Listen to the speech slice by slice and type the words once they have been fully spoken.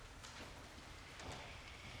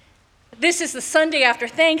This is the Sunday after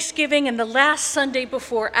Thanksgiving and the last Sunday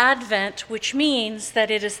before Advent, which means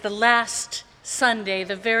that it is the last Sunday,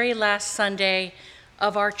 the very last Sunday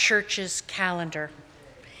of our church's calendar.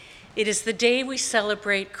 It is the day we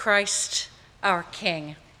celebrate Christ, our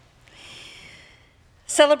King.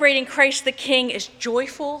 Celebrating Christ the King is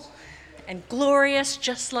joyful and glorious,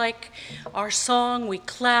 just like our song. We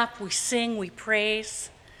clap, we sing, we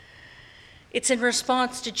praise. It's in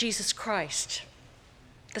response to Jesus Christ,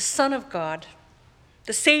 the Son of God,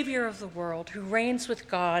 the Savior of the world, who reigns with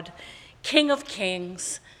God, King of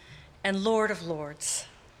kings and Lord of lords.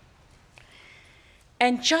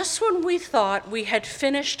 And just when we thought we had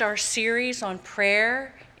finished our series on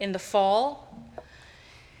prayer in the fall,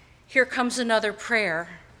 here comes another prayer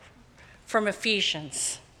from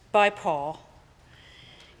Ephesians by Paul,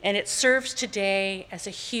 and it serves today as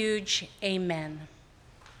a huge amen.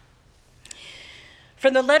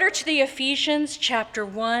 From the letter to the Ephesians, chapter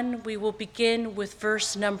 1, we will begin with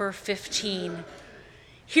verse number 15.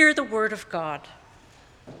 Hear the word of God.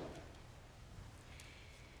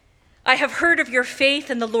 I have heard of your faith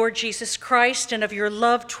in the Lord Jesus Christ and of your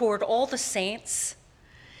love toward all the saints.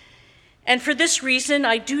 And for this reason,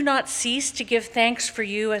 I do not cease to give thanks for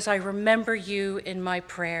you as I remember you in my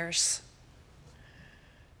prayers.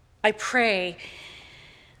 I pray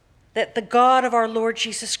that the God of our Lord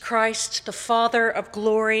Jesus Christ, the Father of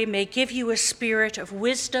glory, may give you a spirit of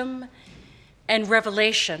wisdom and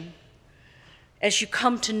revelation as you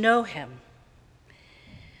come to know him,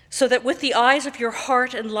 so that with the eyes of your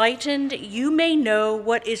heart enlightened, you may know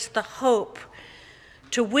what is the hope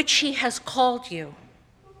to which he has called you.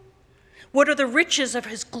 What are the riches of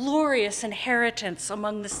his glorious inheritance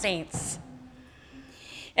among the saints?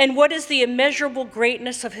 And what is the immeasurable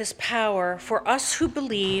greatness of his power for us who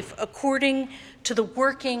believe according to the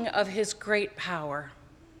working of his great power?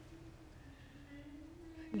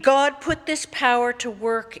 God put this power to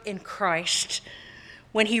work in Christ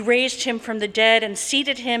when he raised him from the dead and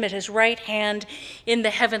seated him at his right hand in the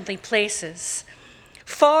heavenly places,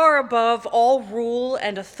 far above all rule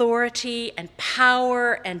and authority and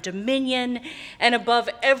power and dominion, and above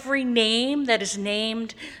every name that is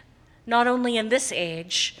named, not only in this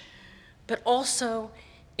age, but also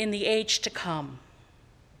in the age to come.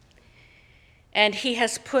 And he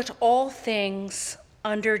has put all things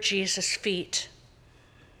under Jesus' feet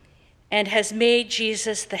and has made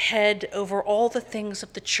Jesus the head over all the things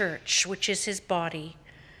of the church, which is his body,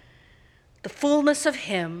 the fullness of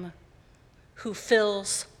him who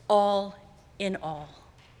fills all in all.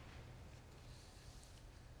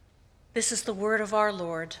 This is the word of our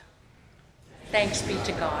Lord. Thanks be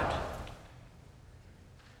to God.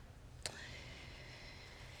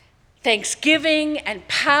 Thanksgiving and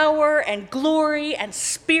power and glory and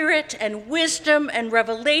spirit and wisdom and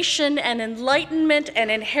revelation and enlightenment and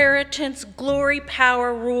inheritance, glory,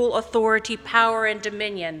 power, rule, authority, power, and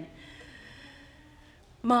dominion.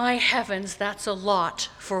 My heavens, that's a lot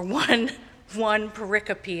for one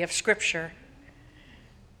pericope of Scripture.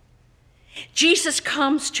 Jesus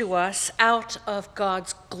comes to us out of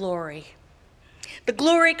God's glory. The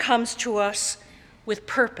glory comes to us with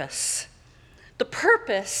purpose. The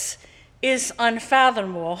purpose is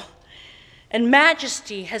unfathomable, and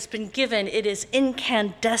majesty has been given. It is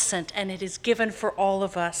incandescent, and it is given for all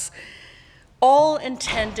of us, all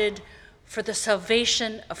intended for the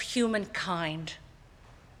salvation of humankind.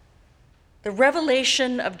 The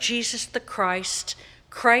revelation of Jesus the Christ,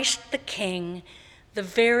 Christ the King, the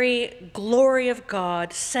very glory of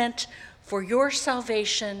God, sent for your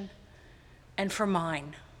salvation and for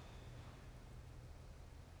mine.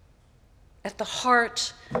 At the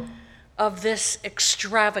heart of this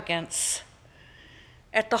extravagance,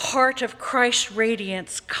 at the heart of Christ's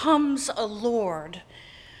radiance, comes a Lord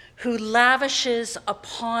who lavishes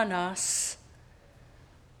upon us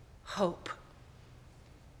hope.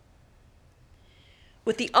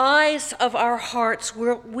 With the eyes of our hearts,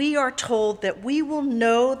 we are told that we will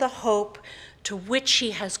know the hope to which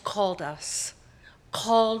he has called us,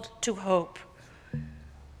 called to hope.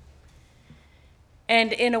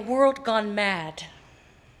 And in a world gone mad,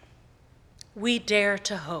 we dare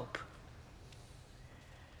to hope.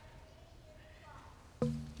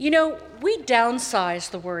 You know, we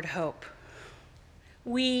downsize the word hope.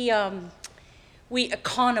 We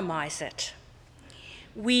economize it.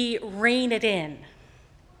 We rein it in.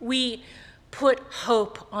 We put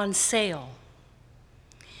hope on sale.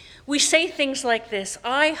 We say things like this: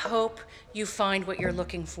 I hope you find what you're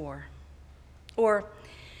looking for. Or,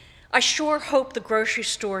 I sure hope the grocery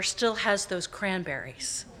store still has those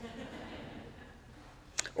cranberries.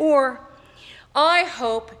 Or, I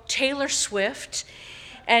hope Taylor Swift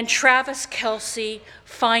and Travis Kelce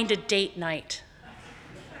find a date night.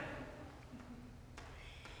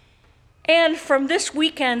 And from this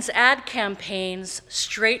weekend's ad campaigns,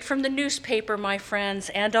 straight from the newspaper, my friends,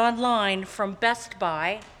 and online from Best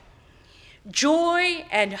Buy, joy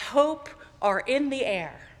and hope are in the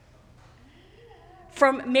air.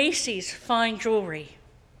 From Macy's fine jewelry,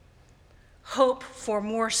 hope for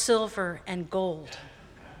more silver and gold.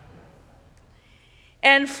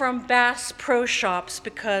 And from Bass Pro Shops,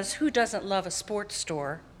 because who doesn't love a sports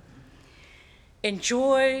store,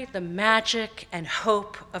 enjoy the magic and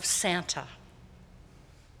hope of Santa.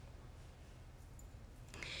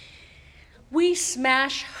 We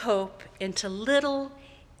smash hope into little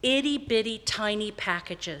itty-bitty tiny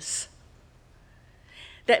packages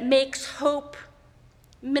that makes hope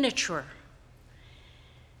miniature.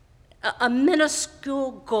 A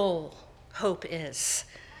minuscule goal, hope is,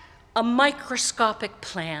 a microscopic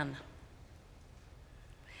plan.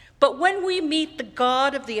 But when we meet the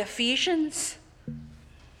God of the Ephesians,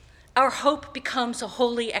 our hope becomes a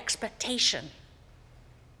holy expectation.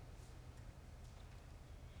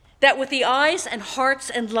 That with the eyes and hearts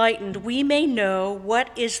enlightened, we may know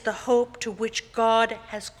what is the hope to which God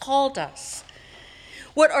has called us.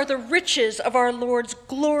 What are the riches of our Lord's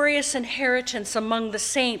glorious inheritance among the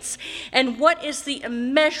saints? And what is the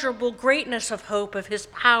immeasurable greatness of hope of his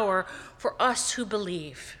power for us who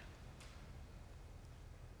believe?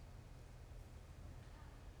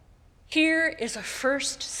 Here is a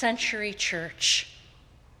first-century church,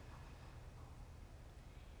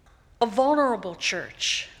 a vulnerable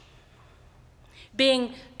church,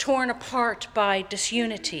 being torn apart by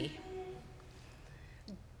disunity,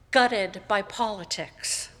 gutted by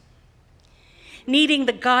politics, needing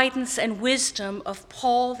the guidance and wisdom of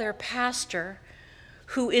Paul, their pastor,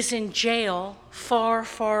 who is in jail far,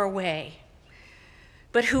 far away,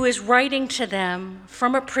 but who is writing to them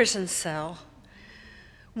from a prison cell,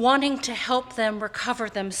 wanting to help them recover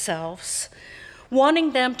themselves,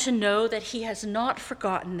 wanting them to know that he has not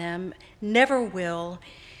forgotten them, never will,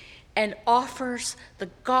 and offers the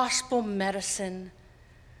gospel medicine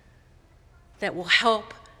that will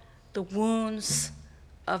help the wounds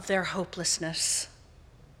of their hopelessness.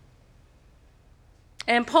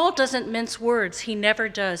 And Paul doesn't mince words. He never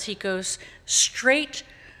does. He goes straight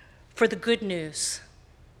for the good news.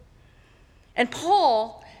 And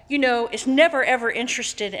Paul, is never ever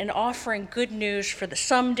interested in offering good news for the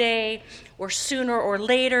someday or sooner or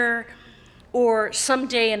later or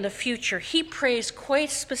someday in the future. He prays quite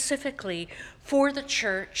specifically for the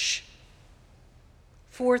church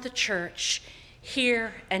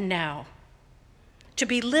here and now, to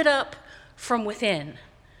be lit up from within,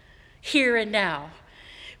 here and now,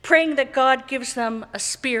 praying that God gives them a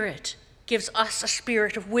spirit, gives us a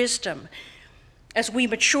spirit of wisdom as we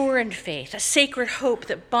mature in faith, a sacred hope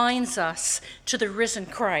that binds us to the risen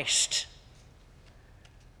Christ.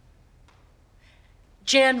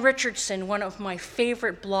 Jan Richardson, one of my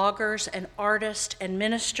favorite bloggers and artists and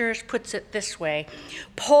ministers, puts it this way: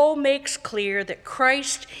 Paul makes clear that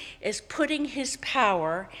Christ is putting his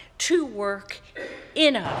power to work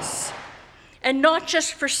in us, and not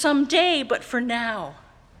just for someday, but for now.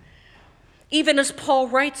 Even as Paul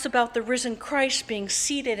writes about the risen Christ being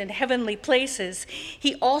seated in heavenly places,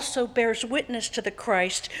 he also bears witness to the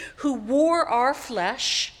Christ who wore our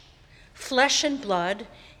flesh and blood,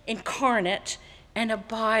 incarnate, and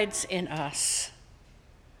abides in us.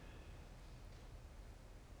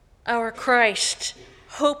 Our Christ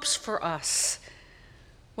hopes for us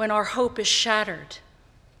when our hope is shattered,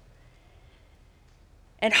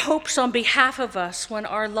 and hopes on behalf of us when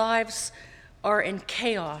our lives are in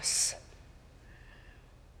chaos,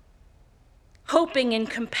 hoping in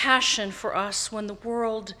compassion for us when the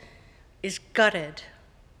world is gutted.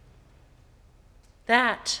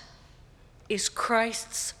 That is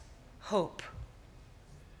Christ's hope.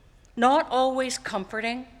 Not always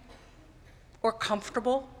comforting or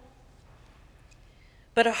comfortable,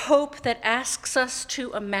 but a hope that asks us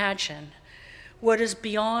to imagine what is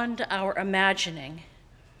beyond our imagining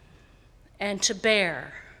and to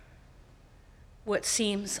bear what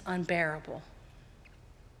seems unbearable.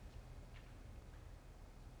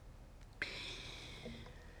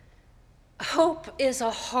 Hope is a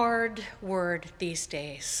hard word these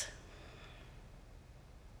days.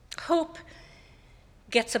 Hope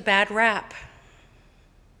gets a bad rap.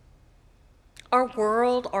 Our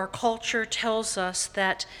world, our culture tells us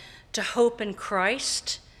that to hope in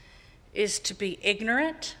Christ is to be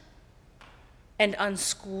ignorant and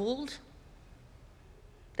unschooled,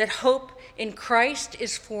 that hope in Christ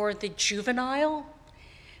is for the juvenile,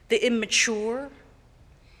 the immature,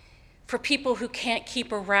 for people who can't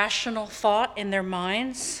keep a rational thought in their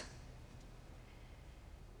minds.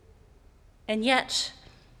 And yet,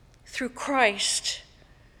 through Christ,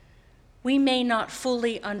 we may not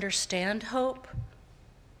fully understand hope,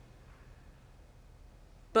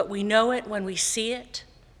 but we know it when we see it,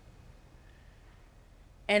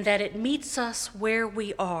 and that it meets us where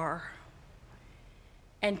we are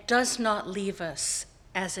and does not leave us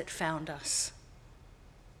as it found us.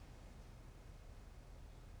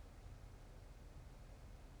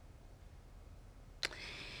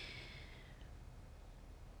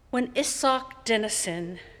 When Isak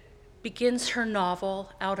Dinesen begins her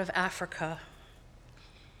novel Out of Africa,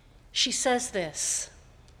 she says this,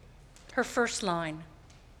 her first line: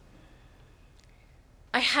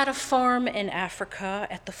 I had a farm in Africa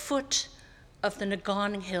at the foot of the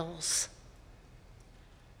Ngong Hills.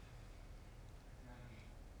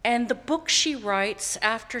 And the book she writes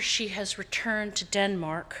after she has returned to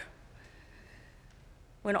Denmark,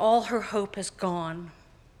 when all her hope is gone,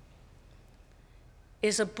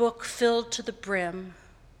 is a book filled to the brim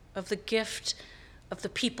of the gift of the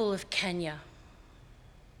people of Kenya.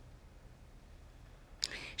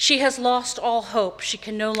 She has lost all hope. She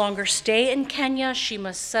can no longer stay in Kenya. She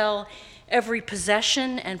must sell every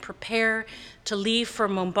possession and prepare to leave for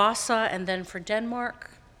Mombasa and then for Denmark.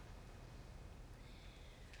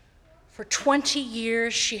 For 20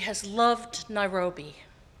 years, she has loved Nairobi.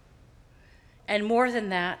 And more than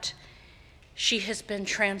that, she has been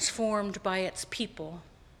transformed by its people.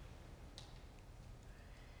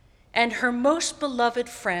 And her most beloved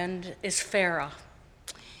friend is Farah.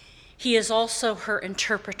 He is also her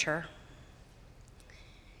interpreter.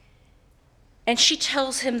 And she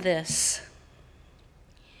tells him this: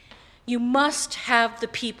 you must have the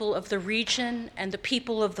people of the region and the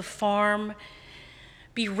people of the farm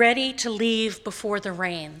be ready to leave before the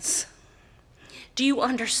rains. Do you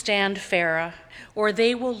understand, Farah? Or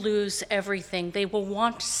they will lose everything. They will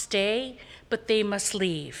want to stay, but they must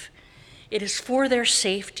leave. It is for their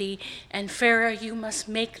safety, and Farah, you must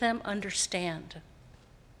make them understand.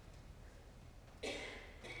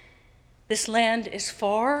 This land is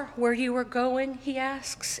far where you are going, he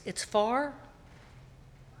asks. It's far?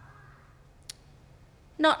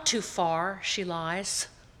 Not too far, she lies,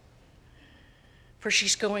 for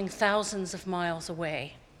she's going thousands of miles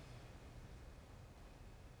away.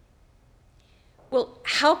 Well,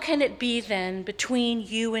 how can it be then between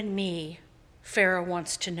you and me, Farah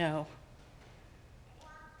wants to know.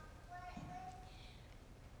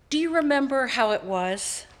 Do you remember how it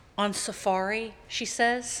was on safari, she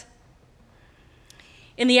says?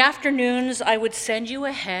 In the afternoons, I would send you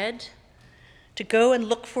ahead to go and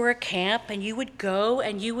look for a camp, and you would go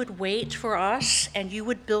and you would wait for us, and you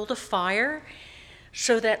would build a fire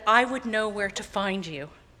so that I would know where to find you.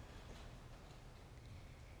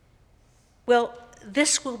 Well,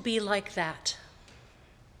 this will be like that.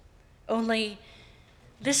 Only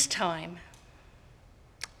this time,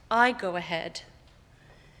 I go ahead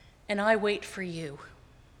and I wait for you.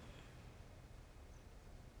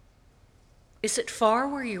 Is it far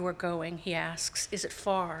where you are going, he asks. Is it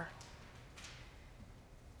far?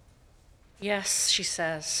 Yes, she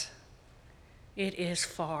says, it is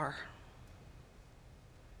far.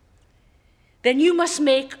 Then you must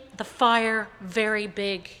make the fire very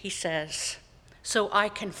big, he says, so I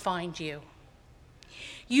can find you.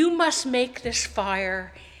 You must make this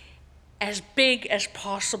fire as big as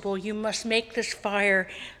possible. You must make this fire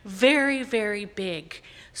very, very big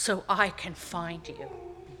so I can find you.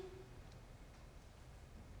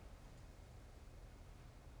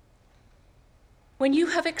 When you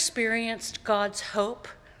have experienced God's hope,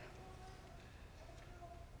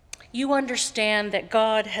 you understand that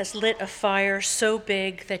God has lit a fire so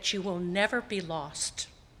big that you will never be lost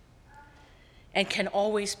and can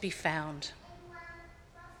always be found.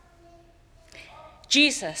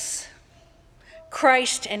 Jesus,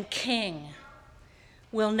 Christ and King,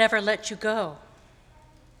 will never let you go.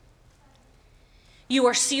 You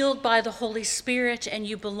are sealed by the Holy Spirit and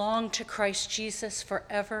you belong to Christ Jesus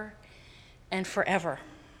forever and forever.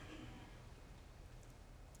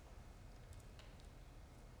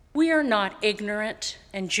 We are not ignorant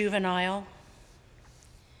and juvenile.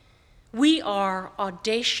 We are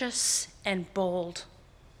audacious and bold.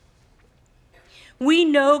 We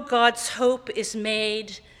know God's hope is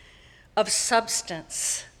made of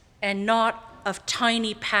substance and not of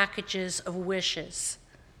tiny packages of wishes.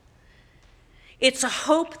 It's a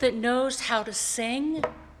hope that knows how to sing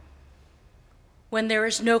when there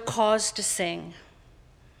is no cause to sing.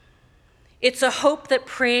 It's a hope that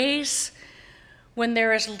prays when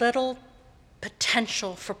there is little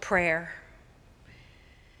potential for prayer.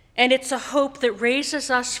 And it's a hope that raises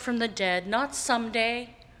us from the dead, not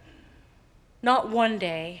someday, not one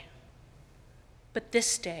day, but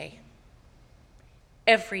this day,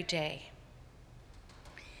 every day.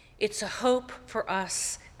 It's a hope for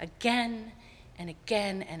us again and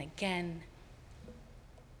again and again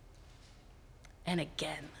and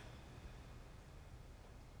again.